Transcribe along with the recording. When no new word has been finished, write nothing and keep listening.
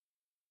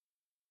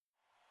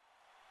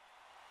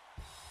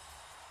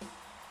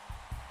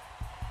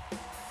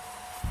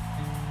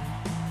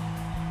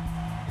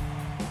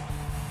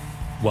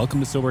Welcome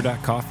to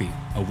Sober.Coffee,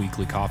 a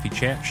weekly coffee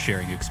chat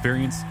sharing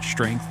experience,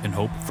 strength, and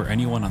hope for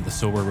anyone on the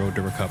sober road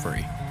to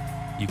recovery.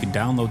 You can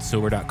download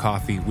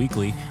Sober.Coffee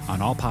weekly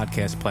on all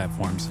podcast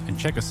platforms and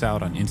check us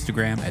out on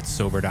Instagram at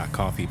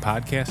Sober.Coffee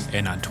Podcast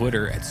and on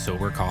Twitter at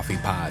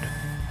SoberCoffeePod.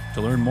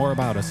 To learn more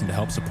about us and to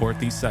help support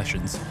these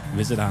sessions,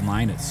 visit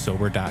online at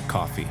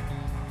Sober.Coffee.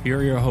 Here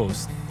are your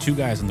hosts, two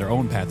guys on their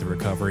own path to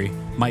recovery,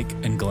 Mike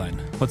and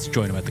Glenn. Let's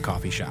join them at the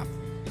coffee shop.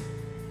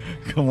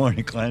 Good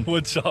morning, Glenn.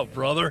 What's up,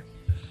 brother?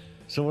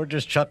 So we're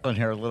just chuckling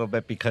here a little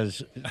bit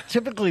because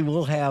typically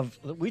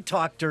we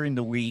talk during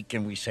the week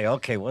and we say,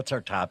 okay, what's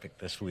our topic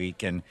this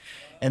week? And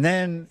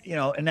then,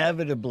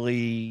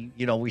 inevitably,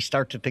 we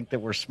start to think that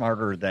we're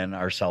smarter than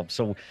ourselves.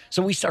 So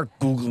we start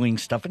Googling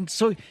stuff. And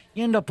so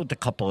you end up with a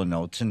couple of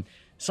notes. And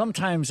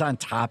sometimes on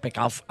topic,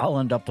 I'll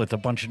end up with a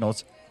bunch of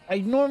notes. I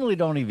normally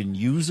don't even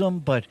use them,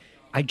 but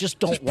I just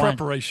don't just want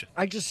preparation.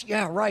 Just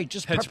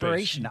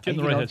preparation.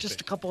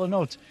 Just a couple of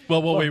notes.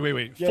 Well,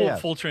 wait. Yeah.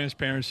 Full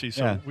transparency.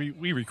 So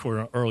we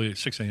record early at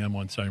 6 a.m.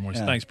 on Saturday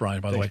mornings. Yeah. Thanks,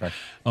 Brian, by the way.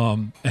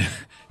 Brian.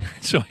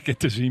 So I get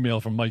this email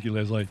from Mikey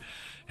last night.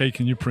 Hey,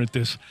 can you print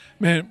this?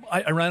 Man,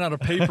 I ran out of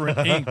paper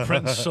and ink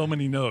printing so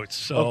many notes.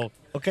 So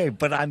okay,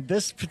 but on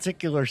this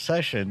particular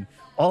session,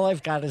 all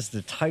I've got is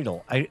the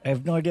title. I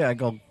have no idea. I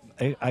go.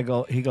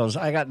 He goes,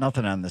 I got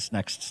nothing on this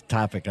next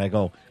topic. I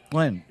go,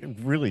 Glenn,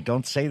 really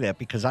don't say that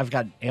because I've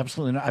got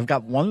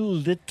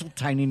one little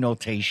tiny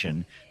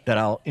notation that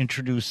I'll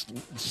introduce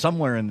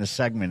somewhere in the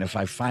segment if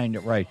I find it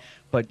right.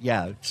 But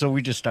yeah, so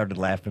we just started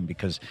laughing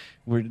because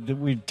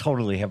we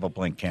totally have a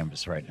blank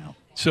canvas right now.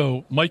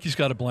 So Mikey's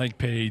got a blank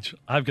page.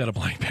 I've got a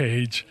blank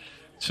page.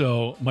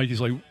 So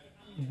Mikey's like,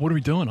 what are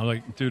we doing? I'm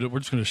like, dude, we're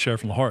just going to share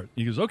from the heart.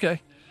 He goes,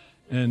 okay.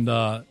 And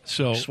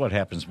so that's what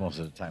happens most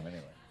of the time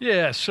anyway.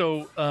 Yeah,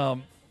 so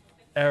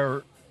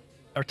our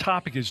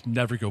topic is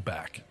never go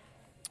back.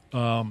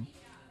 I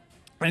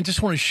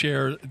just want to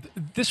share,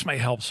 this may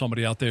help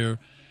somebody out there.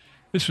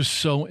 This was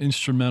so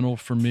instrumental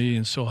for me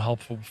and so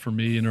helpful for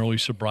me in early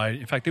sobriety.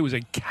 In fact, it was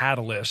a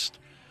catalyst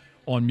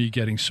on me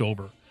getting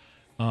sober.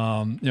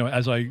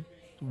 As I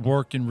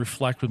work and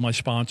reflect with my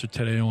sponsor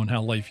today on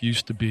how life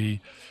used to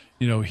be,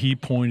 he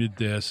pointed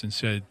this and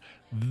said,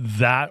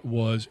 that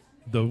was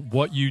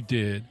what you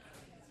did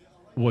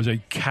was a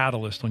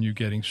catalyst on you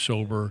getting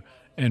sober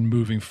and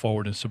moving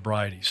forward in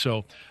sobriety.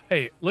 So,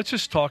 hey, let's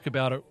just talk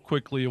about it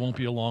quickly. It won't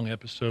be a long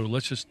episode.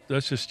 Let's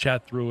just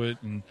chat through it,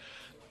 and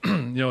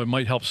it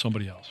might help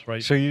somebody else,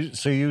 right? So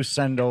you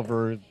send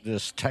over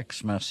this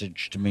text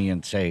message to me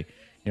and say,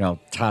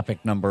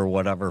 topic number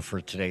whatever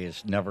for today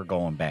is never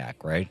going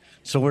back, right?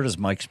 So where does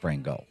Mike's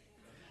brain go?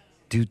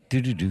 Do.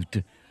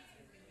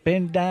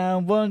 Been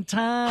down one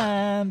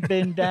time,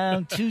 been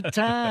down two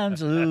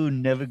times. Ooh,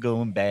 never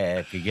going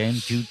back again.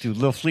 Do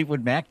little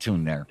Fleetwood Mac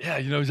tune there.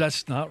 Yeah,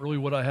 that's not really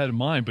what I had in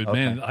mind, but okay.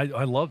 Man,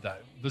 I love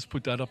that. Let's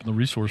put that up in the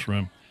resource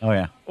room. Oh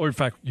yeah. Or in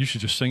fact, you should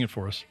just sing it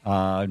for us.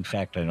 In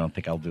fact, I don't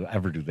think I'll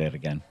ever do that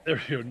again.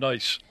 There you go.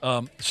 Nice.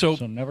 So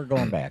never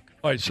going back.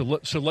 All right. So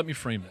let me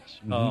frame this.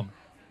 Mm-hmm.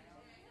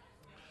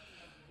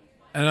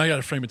 And I got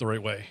to frame it the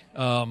right way.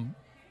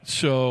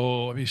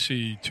 So let me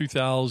see,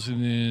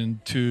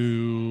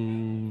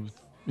 2002,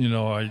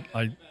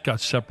 I got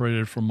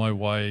separated from my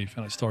wife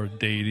and I started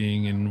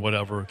dating and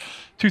whatever.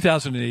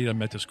 2008, I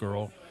met this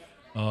girl,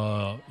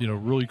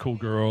 really cool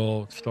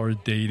girl,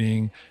 started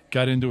dating,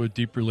 got into a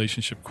deep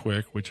relationship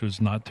quick, which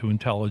was not too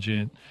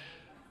intelligent.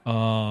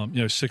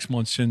 6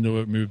 months into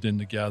it, moved in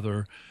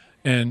together.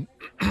 And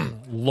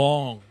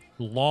long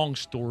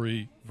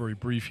story, very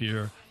brief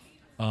here,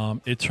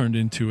 it turned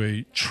into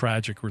a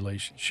tragic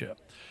relationship.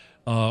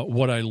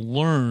 What I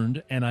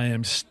learned, and I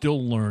am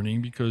still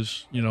learning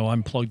because,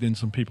 I'm plugged in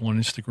some people on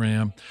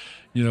Instagram,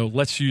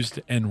 let's use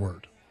the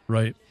N-word,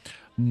 right?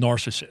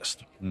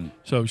 Narcissist. Mm.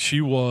 So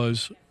she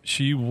was,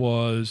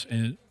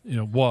 and,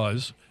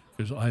 because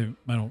I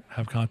don't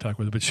have contact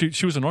with her, but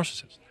she was a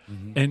narcissist.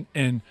 Mm-hmm.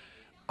 And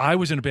I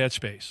was in a bad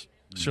space.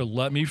 Mm. So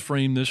let me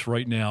frame this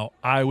right now.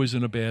 I was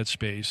in a bad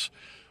space.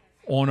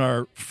 On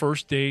our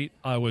first date,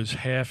 I was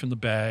half in the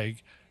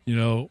bag.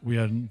 We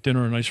had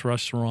dinner at a nice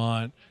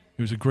restaurant.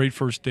 It was a great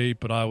first date,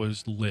 but I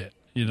was lit.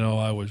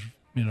 I was,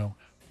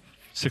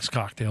 6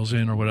 cocktails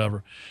in or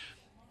whatever.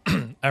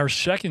 Our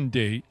second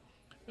date,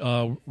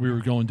 we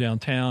were going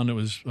downtown. It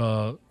was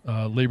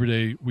Labor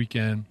Day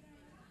weekend,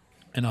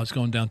 and I was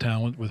going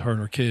downtown with her and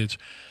her kids.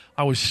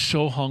 I was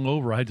so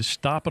hungover, I had to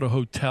stop at a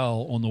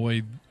hotel on the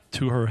way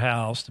to her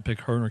house to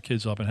pick her and her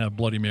kids up and have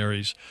Bloody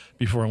Marys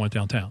before I went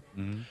downtown.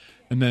 Mm-hmm.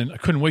 And then I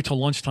couldn't wait till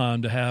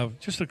lunchtime to have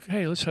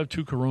hey, let's have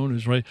 2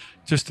 Coronas, right?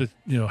 Just to,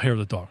 hair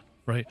the dog,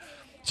 right?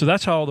 So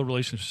that's how the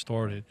relationship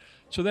started.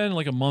 So then,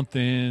 like a month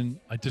in,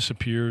 I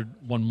disappeared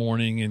one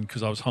morning, and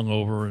because I was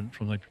hungover and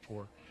from the night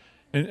before,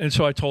 and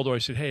so I told her, I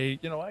said, "Hey,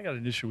 I got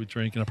an issue with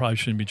drinking. I probably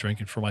shouldn't be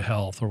drinking for my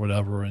health or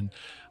whatever." And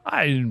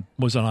I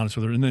wasn't honest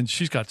with her. And then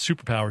she's got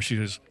superpowers. She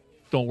says,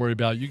 "Don't worry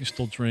about it. You can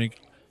still drink.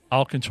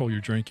 I'll control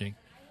your drinking."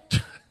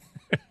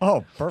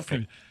 Oh,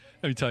 perfect.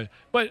 Let me tell you.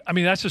 But,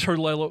 that's just her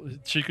level.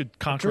 She could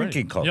conquer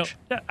drinking coach.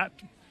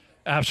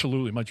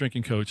 Absolutely, my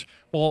drinking coach.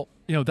 Well,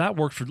 that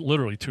worked for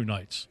literally 2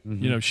 nights.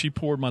 She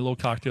poured my little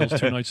cocktails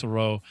 2 nights in a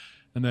row,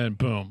 and then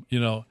boom.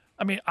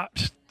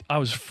 I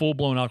was full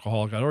blown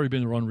alcoholic. I'd already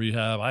been to run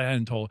rehab. I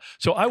hadn't told,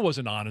 so I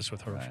wasn't honest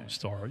with her from the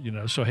start.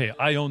 So hey,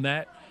 I own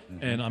that,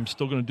 and I'm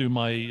still going to do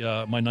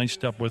my my 9th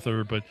step with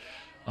her, but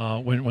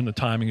when the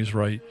timing is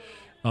right.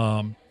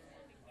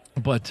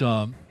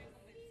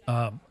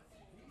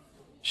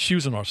 She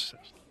was a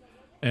narcissist,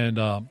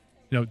 and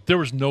there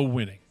was no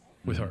winning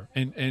with her.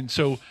 And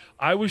so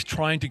I was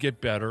trying to get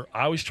better.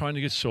 I was trying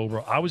to get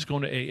sober. I was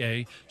going to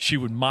AA. She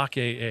would mock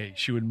AA.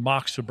 She would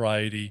mock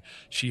sobriety.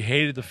 She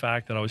hated the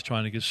fact that I was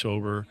trying to get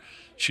sober.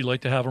 She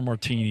liked to have her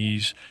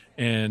martinis,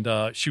 and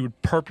she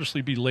would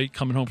purposely be late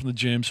coming home from the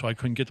gym so I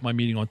couldn't get to my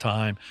meeting on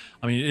time.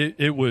 I mean,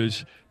 it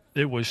was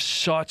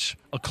such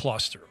a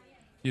cluster,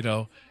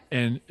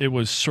 and it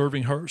was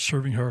serving her.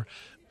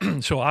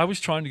 So I was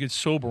trying to get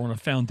sober on a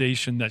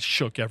foundation that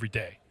shook every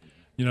day.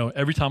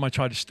 Every time I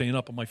tried to stand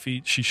up on my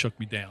feet, she shook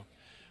me down.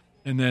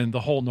 And then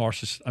the whole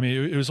narcissist,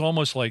 it was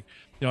almost like,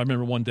 I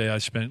remember one day I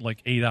spent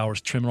like 8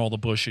 hours trimming all the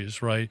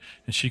bushes, right?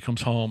 And she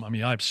comes home.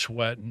 I'm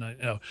sweating,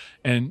 the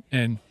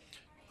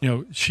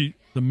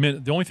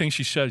only thing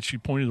she said, she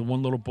pointed to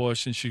one little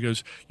bush and she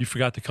goes, "You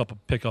forgot to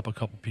pick up a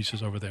couple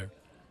pieces over there."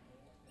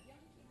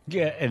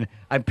 Yeah, and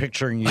I'm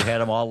picturing you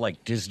had them all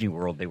like Disney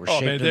World. They were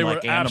shaped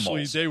like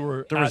animals. There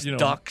was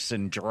ducks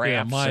and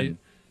giraffes.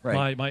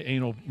 My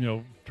anal,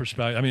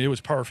 perspective. It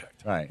was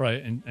perfect.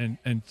 Right.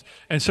 And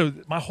so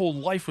my whole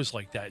life was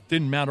like that. It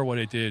didn't matter what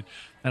I did.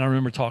 And I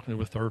remember talking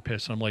to a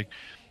therapist, and I'm like,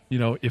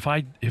 if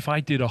I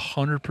did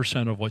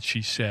 100% of what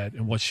she said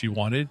and what she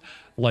wanted,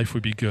 life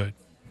would be good.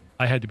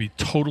 I had to be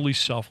totally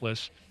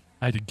selfless.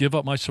 I had to give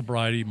up my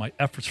sobriety, my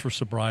efforts for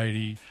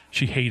sobriety.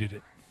 She hated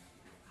it.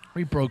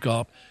 We broke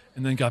up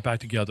and then got back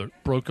together.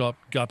 Broke up,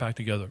 got back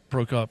together.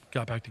 Broke up,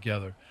 got back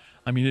together.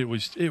 It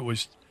was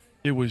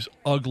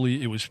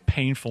ugly. It was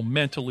painful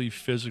mentally,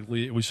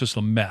 physically. It was just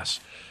a mess.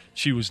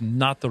 She was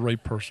not the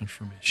right person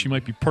for me. She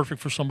might be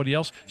perfect for somebody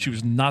else. She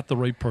was not the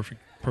right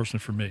perfect person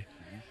for me.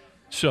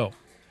 So,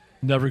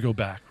 never go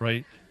back,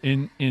 right?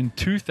 In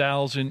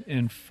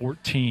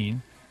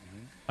 2014,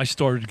 I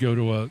started to go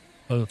to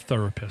a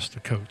therapist, a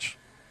coach,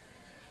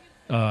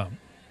 Dr.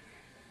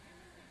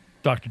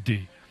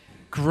 D.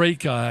 Great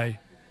guy.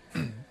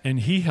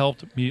 And he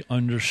helped me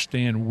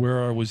understand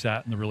where I was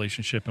at in the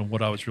relationship and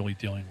what I was really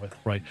dealing with,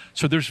 right?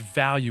 So there's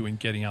value in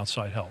getting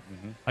outside help.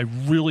 I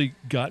really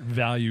got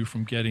value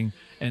from getting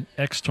an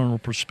external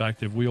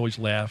perspective. We always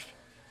laugh.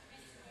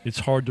 It's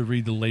hard to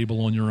read the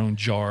label on your own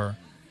jar.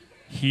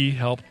 He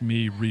helped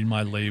me read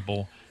my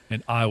label,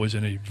 and I was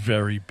in a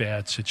very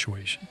bad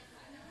situation.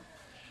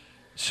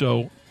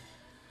 So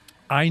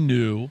I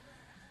knew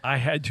I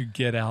had to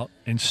get out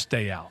and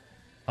stay out.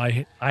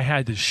 I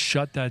had to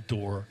shut that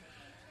door.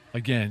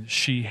 Again,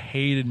 she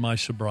hated my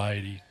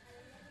sobriety,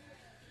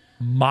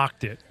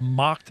 mocked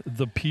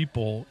the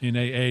people in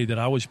AA that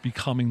I was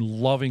becoming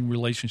loving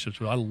relationships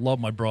with. I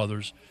love my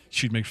brothers.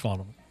 She'd make fun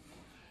of them,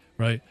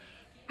 right?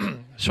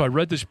 So I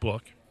read this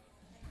book,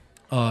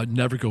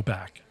 Never Go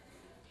Back.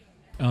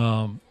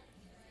 And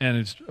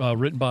it's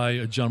written by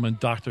a gentleman,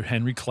 Dr.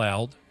 Henry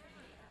Cloud.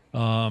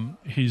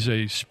 He's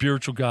a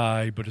spiritual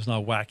guy, but it's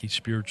not wacky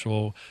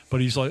spiritual.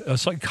 But he's like a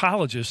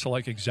psychologist to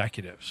like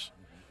executives,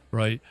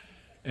 right?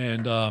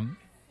 And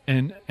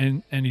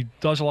he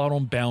does a lot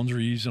on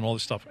boundaries and all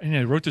this stuff. And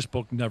I wrote this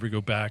book, Never Go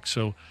Back.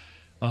 So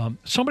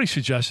somebody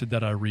suggested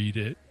that I read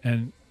it,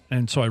 and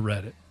so I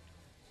read it.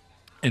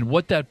 And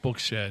what that book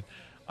said,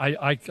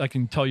 I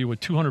can tell you what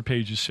 200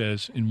 pages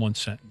says in one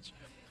sentence.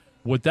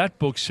 What that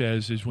book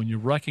says is when you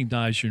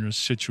recognize you're in a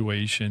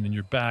situation and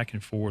you're back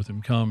and forth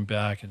and coming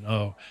back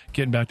and,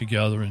 getting back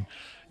together. And,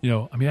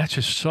 that's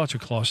just such a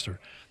cluster.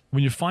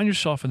 When you find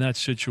yourself in that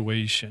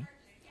situation,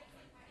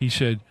 he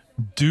said,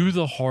 do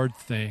the hard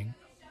thing,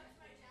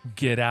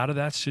 get out of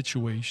that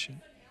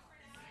situation.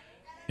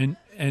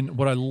 And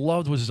what I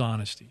loved was his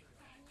honesty.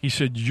 He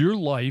said, your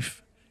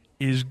life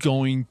is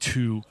going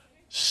to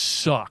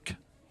suck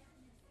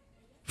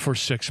for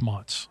 6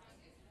 months.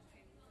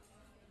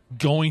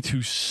 Going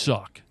to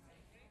suck.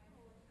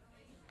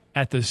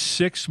 At the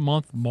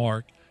 6-month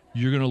mark,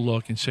 you're going to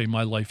look and say,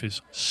 my life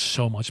is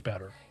so much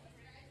better.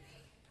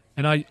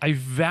 And I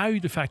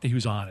valued the fact that he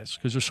was honest,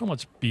 because there's so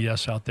much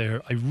BS out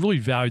there. I really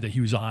valued that he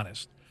was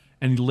honest.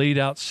 And he laid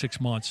out 6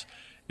 months.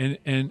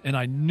 And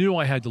I knew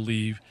I had to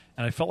leave.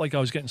 And I felt like I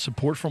was getting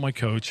support from my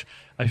coach.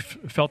 I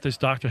felt this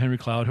Dr. Henry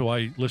Cloud, who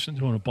I listened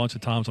to him a bunch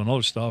of times on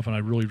other stuff, and I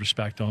really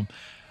respect him.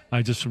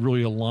 I just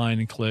really align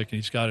and click. And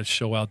he's got a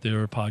show out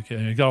there, a podcast,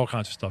 and he's got all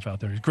kinds of stuff out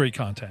there. He's great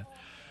content.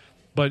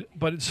 But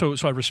so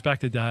I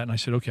respected that, and I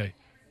said, okay,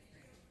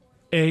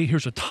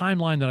 here's a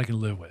timeline that I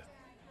can live with,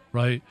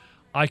 right?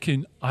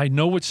 I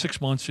know what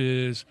 6 months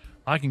is.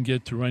 I can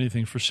get through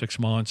anything for 6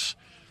 months.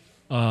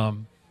 I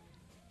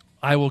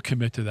will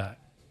commit to that.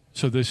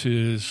 So this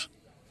is,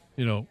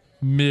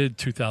 mid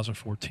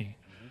 2014.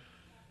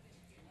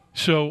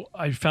 So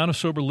I found a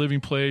sober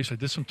living place. I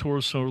did some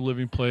tours of sober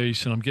living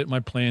place, and I'm getting my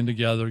plan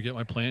together.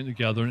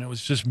 And it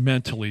was just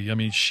mentally. I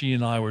mean, she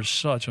and I were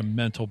such a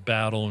mental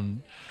battle,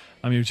 and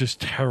I mean, it was just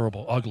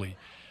terrible, ugly.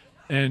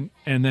 And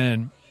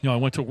then, I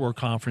went to a work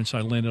conference.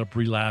 I landed up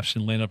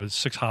relapsing, landed up at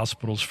 6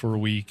 hospitals for a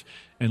week,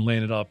 and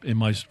landed up in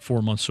my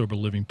 4-month sober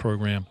living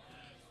program,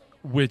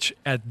 which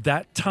at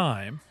that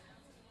time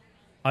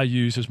I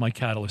used as my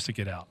catalyst to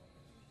get out.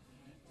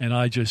 And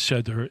I just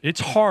said to her,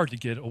 it's hard to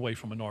get away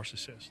from a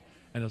narcissist.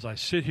 And as I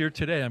sit here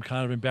today, I'm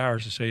kind of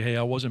embarrassed to say, hey,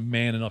 I wasn't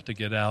man enough to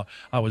get out.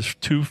 I was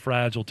too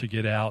fragile to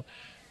get out.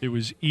 It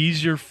was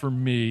easier for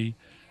me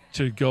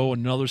to go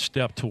another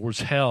step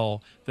towards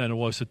hell than it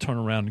was to turn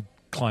around and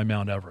climb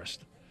Mount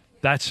Everest.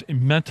 That's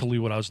mentally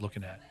what I was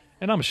looking at.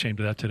 And I'm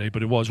ashamed of that today,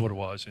 but it was what it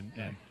was.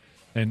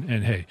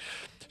 And hey,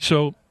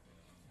 so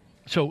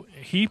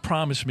he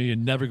promised me to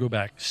never go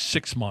back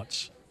 6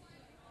 months.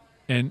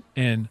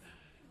 And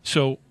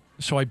so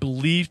I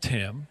believed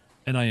him,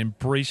 and I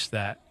embraced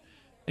that.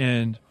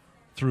 And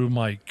through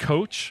my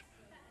coach,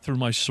 through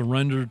my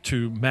surrender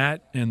to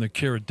Matt and the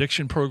Care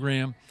Addiction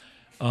program,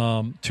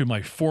 to my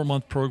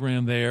 4-month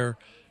program there,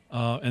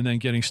 and then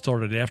getting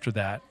started after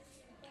that,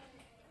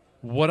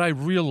 what I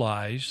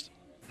realized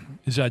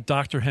is that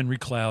Dr. Henry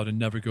Cloud and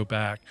Never Go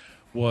Back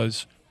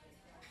was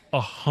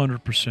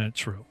 100%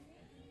 true.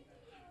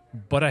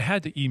 But I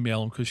had to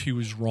email him because he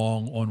was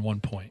wrong on one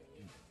point.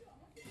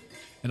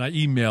 And I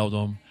emailed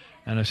him,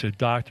 and I said,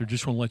 Doctor,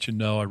 just want to let you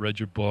know I read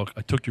your book.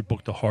 I took your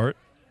book to heart.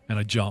 And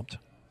I jumped,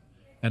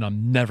 and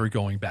I'm never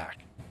going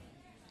back.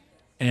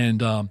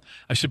 And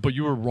I said, but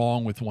you were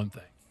wrong with one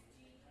thing.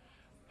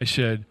 I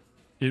said,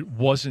 it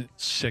wasn't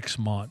 6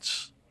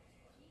 months.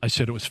 I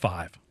said it was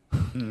 5.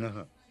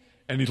 And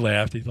he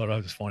laughed. He thought I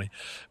was funny.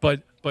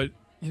 But you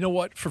know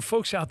what? For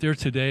folks out there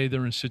today,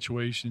 they're in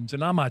situations,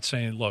 and I'm not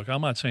saying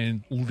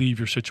leave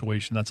your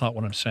situation. That's not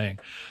what I'm saying.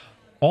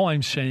 All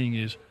I'm saying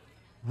is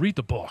read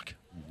the book,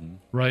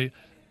 right?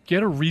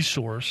 Get a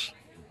resource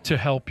to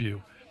help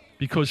you.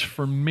 Because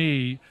for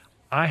me,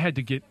 I had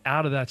to get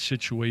out of that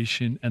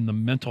situation and the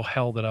mental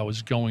hell that I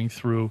was going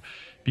through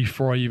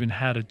before I even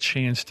had a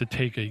chance to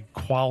take a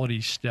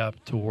quality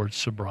step towards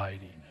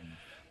sobriety.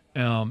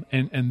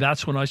 And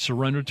that's when I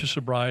surrendered to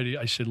sobriety.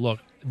 I said, look,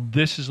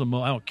 this is I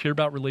don't care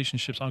about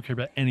relationships. I don't care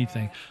about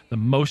anything. The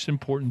most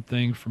important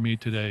thing for me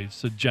today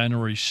is the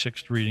January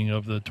 6th reading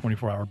of the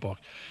 24-hour book.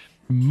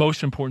 The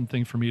most important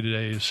thing for me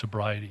today is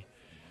sobriety.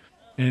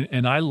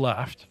 And I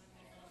left.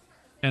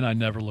 And I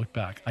never looked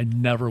back. I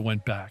never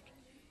went back.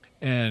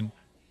 And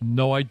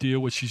no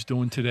idea what she's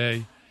doing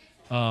today.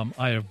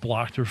 I have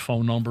blocked her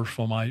phone number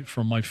from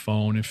my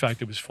phone. In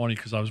fact, it was funny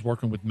because I was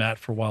working with Matt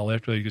for a while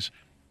after that. He goes,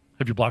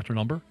 have you blocked her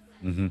number?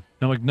 Mm-hmm. And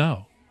I'm like,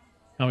 no.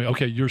 I'm like,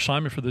 okay, your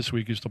assignment for this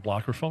week is to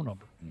block her phone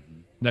number.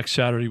 Mm-hmm. Next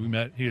Saturday we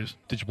met. He goes,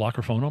 did you block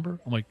her phone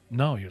number? I'm like,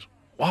 no. He goes,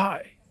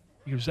 why?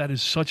 He goes, that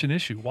is such an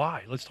issue.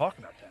 Why? Let's talk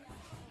about that.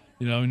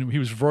 And he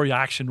was a very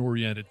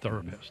action-oriented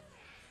therapist.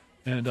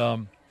 And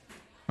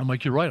I'm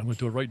like, you're right. I'm going to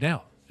do it right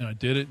now. And I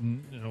did it,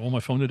 and on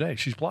my phone today,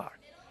 she's blocked.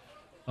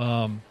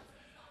 And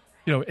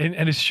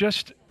it's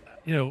just,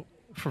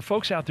 for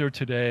folks out there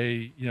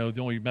today, the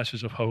only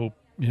message of hope,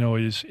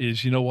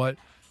 is you know what?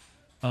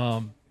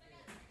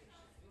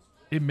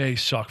 It may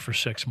suck for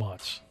 6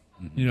 months.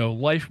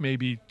 Mm-hmm. Life may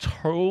be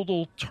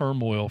total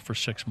turmoil for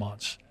 6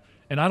 months.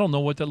 And I don't know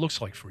what that looks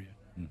like for you.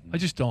 Mm-hmm. I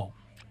just don't.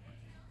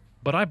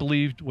 But I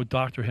believed what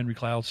Dr. Henry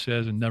Cloud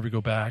says and Never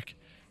Go Back.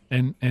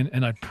 And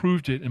I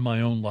proved it in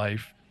my own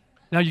life.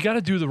 Now, you got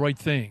to do the right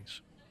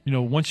things.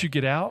 Once you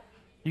get out,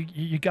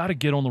 you got to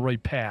get on the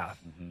right path.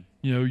 Mm-hmm.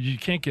 You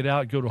can't get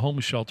out, go to a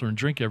homeless shelter and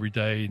drink every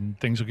day and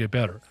things will get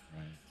better.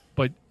 Right.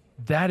 But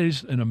that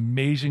is an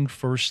amazing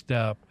first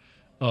step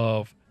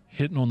of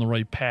hitting on the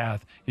right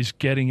path, is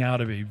getting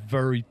out of a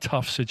very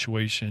tough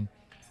situation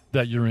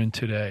that you're in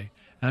today.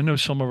 And I know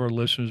some of our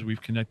listeners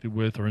we've connected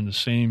with are in the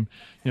same,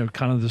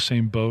 kind of the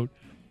same boat.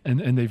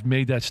 And they've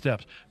made that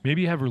step.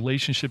 Maybe you have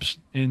relationships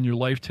in your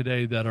life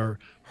today that are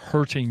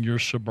hurting your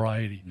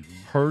sobriety,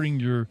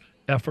 hurting your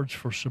efforts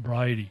for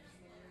sobriety.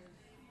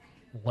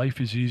 Life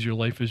is easier.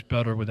 Life is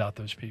better without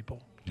those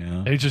people.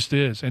 Yeah. It just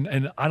is.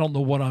 And I don't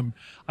know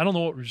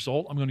what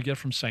result I'm going to get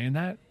from saying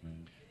that.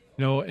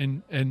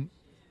 And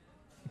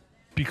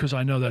because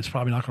I know that's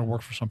probably not going to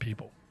work for some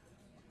people.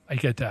 I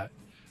get that.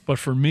 But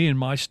for me and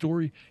my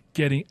story,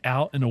 getting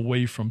out and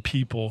away from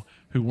people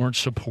who weren't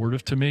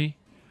supportive to me,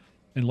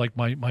 and like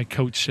my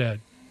coach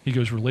said, he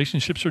goes,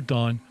 relationships are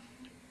done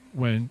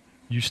when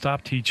you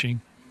stop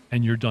teaching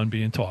and you're done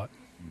being taught.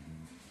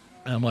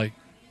 Mm-hmm. And I'm like,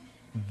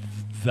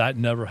 that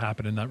never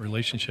happened in that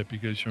relationship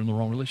because you're in the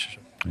wrong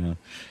relationship. Yeah.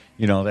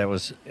 That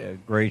was a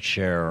great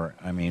share.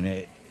 I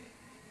mean,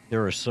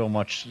 there are so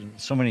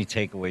many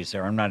takeaways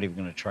there. I'm not even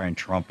going to try and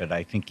trump it.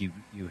 I think you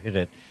hit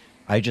it.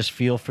 I just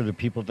feel for the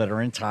people that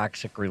are in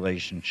toxic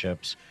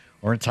relationships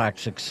or in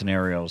toxic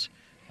scenarios.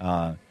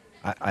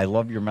 I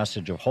love your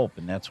message of hope,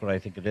 and that's what I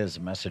think it is, a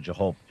message of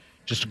hope.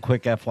 Just a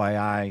quick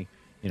FYI,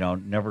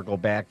 Never Go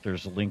Back.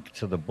 There's a link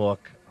to the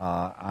book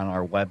on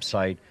our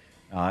website.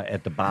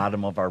 At the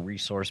bottom of our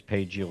resource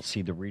page, you'll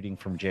see the reading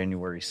from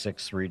January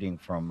 6th, reading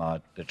from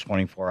the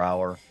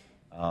 24-hour.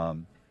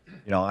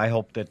 I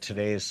hope that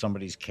today is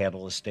somebody's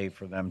catalyst day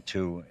for them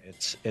too.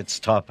 It's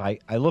tough.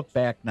 I look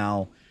back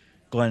now,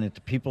 Glenn, at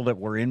the people that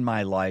were in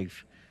my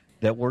life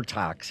that were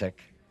toxic,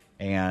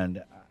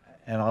 and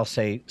I'll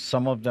say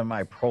some of them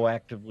I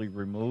proactively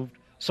removed.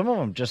 Some of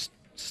them just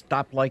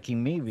stopped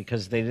liking me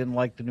because they didn't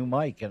like the new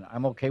Mike, and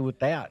I'm okay with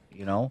that,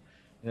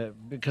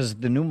 because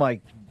the new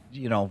Mike,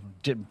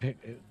 didn't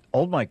pick.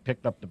 Old Mike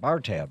picked up the bar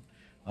tab.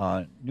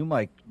 New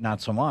Mike,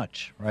 not so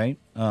much, right?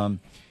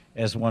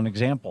 As one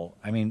example.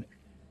 I mean,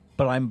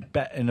 but I'm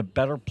in a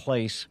better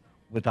place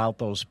without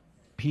those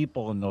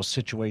people and those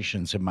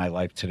situations in my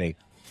life today.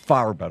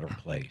 Far better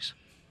place.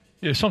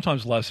 Yeah,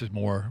 sometimes less is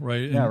more,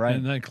 right? Yeah, right.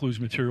 And that includes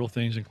material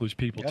things, includes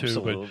people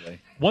Absolutely. too.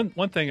 But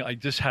one thing I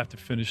just have to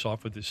finish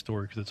off with this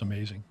story because it's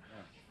amazing.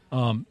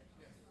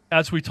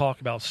 As we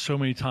talk about so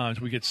many times,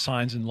 we get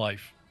signs in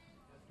life.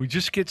 We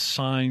just get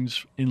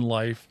signs in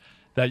life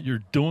that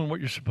you're doing what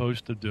you're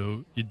supposed to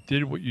do. You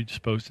did what you're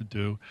supposed to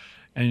do,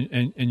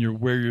 and you're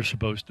where you're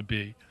supposed to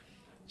be.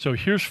 So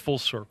here's full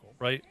circle,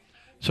 right?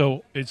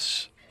 So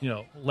it's,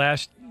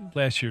 last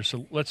year,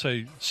 so let's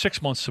say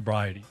 6 months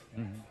sobriety.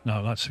 Mm-hmm.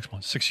 No, not 6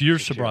 months, 6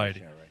 years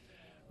sobriety. Years,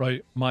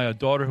 right. My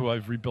daughter, who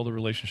I've rebuilt a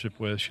relationship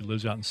with, she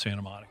lives out in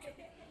Santa Monica.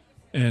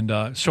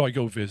 And so I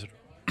go visit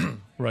her,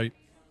 right?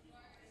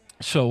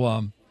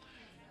 So,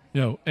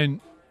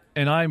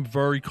 and I'm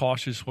very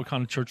cautious what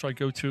kind of church I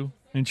go to.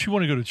 And she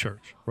wanted to go to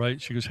church,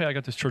 right? She goes, hey, I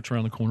got this church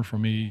around the corner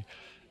from me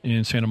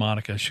in Santa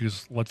Monica. She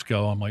goes, let's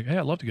go. I'm like, hey,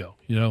 I'd love to go,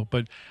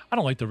 but I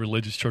don't like the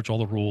religious church, all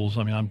the rules.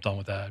 I mean, I'm done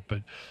with that.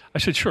 But I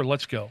said, sure,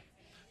 let's go.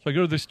 So I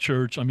go to this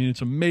church. I mean,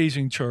 it's an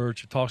amazing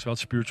church. It talks about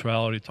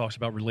spirituality. It talks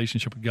about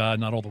relationship with God,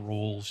 not all the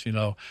rules,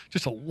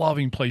 just a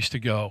loving place to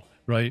go,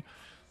 right?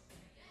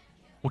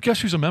 Well, guess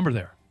who's a member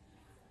there?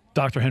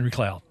 Dr. Henry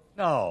Cloud.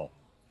 No.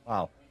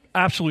 Wow.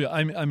 Absolutely.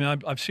 I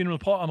mean, I've seen him in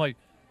the Paul.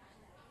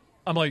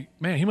 I'm like,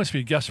 man, he must be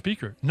a guest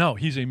speaker. No,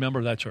 he's a member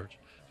of that church.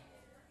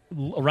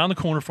 Around the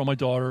corner from my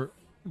daughter,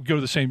 go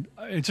to the same.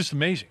 It's just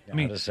amazing. Yeah, I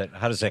mean,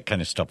 how does that kind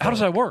of stuff work? How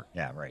does that work?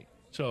 Yeah, right.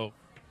 So,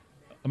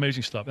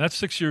 amazing stuff. And that's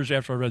 6 years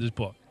after I read this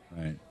book.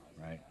 Right.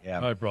 Yeah.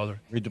 All right,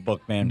 brother. Read the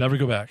book, man. Never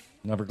go back.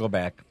 Never go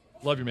back.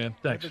 Love you, man.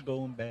 Thanks. Never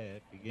going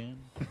back again.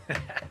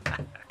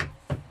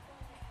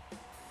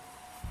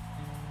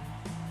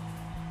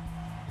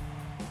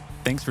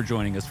 Thanks for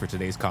joining us for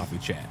today's coffee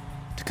chat.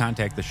 To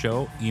contact the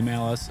show,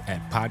 email us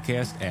at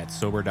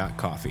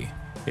podcast@sober.coffee.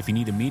 If you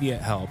need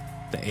immediate help,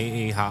 the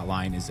AA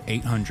hotline is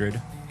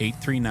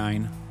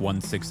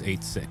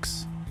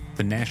 800-839-1686.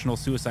 The National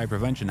Suicide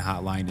Prevention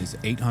Hotline is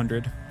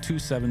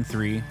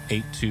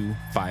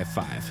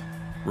 800-273-8255.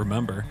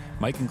 Remember,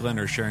 Mike and Glenn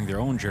are sharing their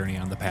own journey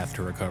on the path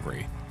to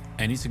recovery.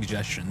 Any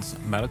suggestions,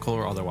 medical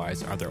or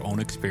otherwise, are their own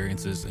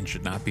experiences and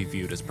should not be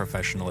viewed as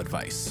professional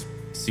advice.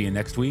 See you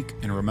next week,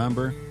 and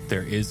remember,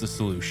 there is a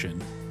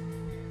solution.